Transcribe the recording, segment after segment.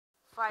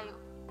5,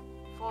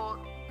 4,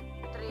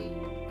 3,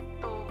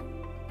 2,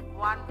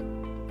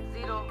 1,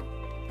 0.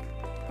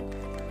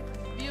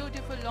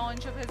 Beautiful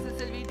launch of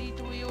SSLV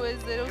D2US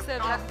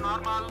 07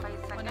 Normal. 5 on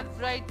a seconds.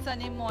 bright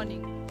sunny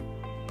morning.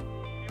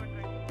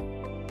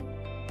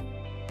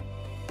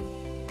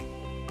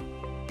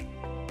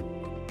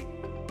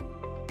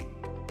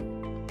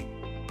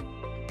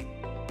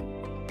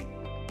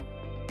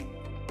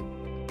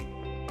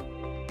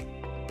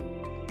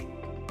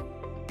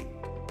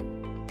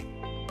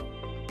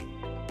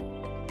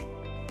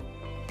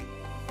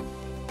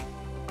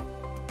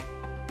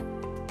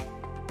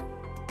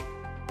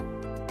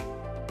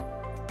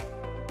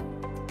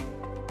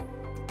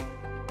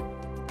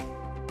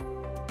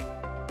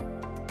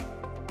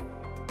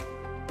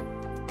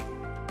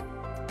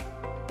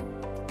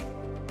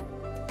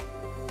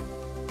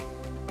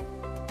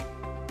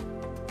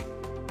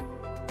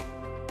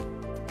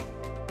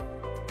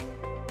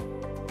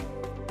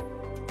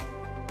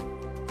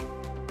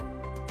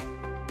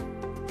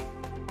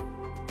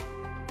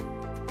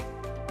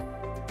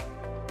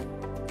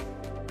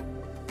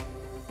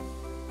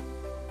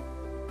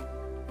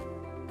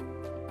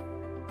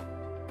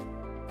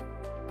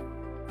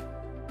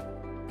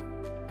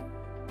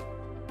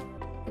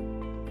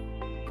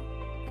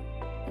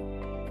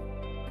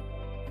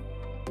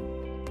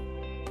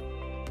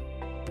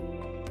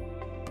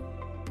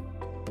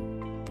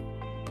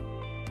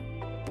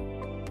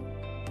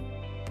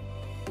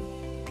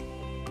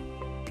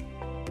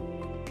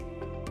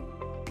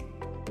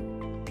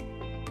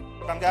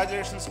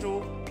 Congratulations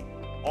to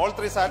all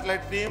three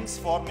satellite teams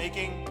for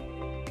making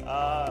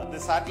the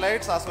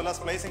satellites as well as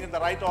placing in the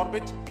right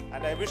orbit,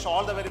 and I wish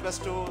all the very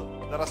best to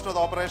the rest of the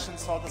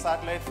operations of the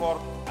satellite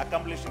for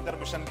accomplishing their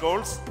mission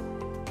goals.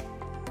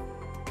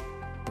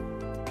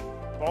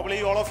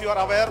 Probably all of you are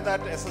aware that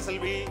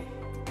SSLV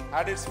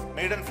had its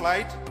maiden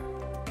flight,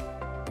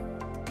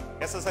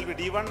 SSLV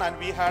D1, and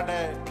we had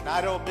a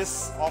narrow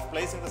miss of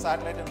placing the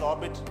satellite in the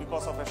orbit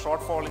because of a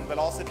shortfall in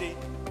velocity.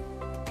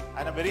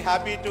 And I'm very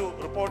happy to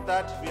report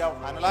that we have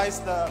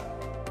analyzed the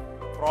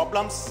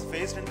problems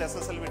faced in the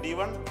SSLV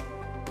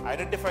D1,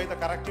 identified the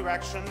corrective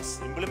actions,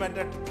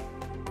 implemented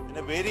in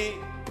a very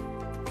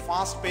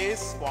fast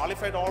pace,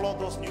 qualified all of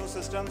those new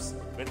systems,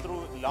 went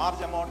through large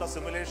amount of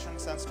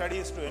simulations and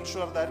studies to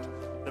ensure that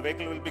the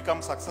vehicle will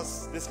become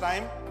success this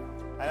time.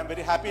 And I'm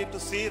very happy to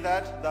see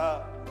that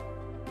the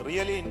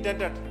really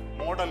intended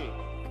model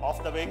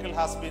of the vehicle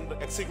has been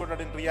executed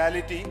in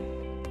reality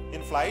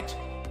in flight.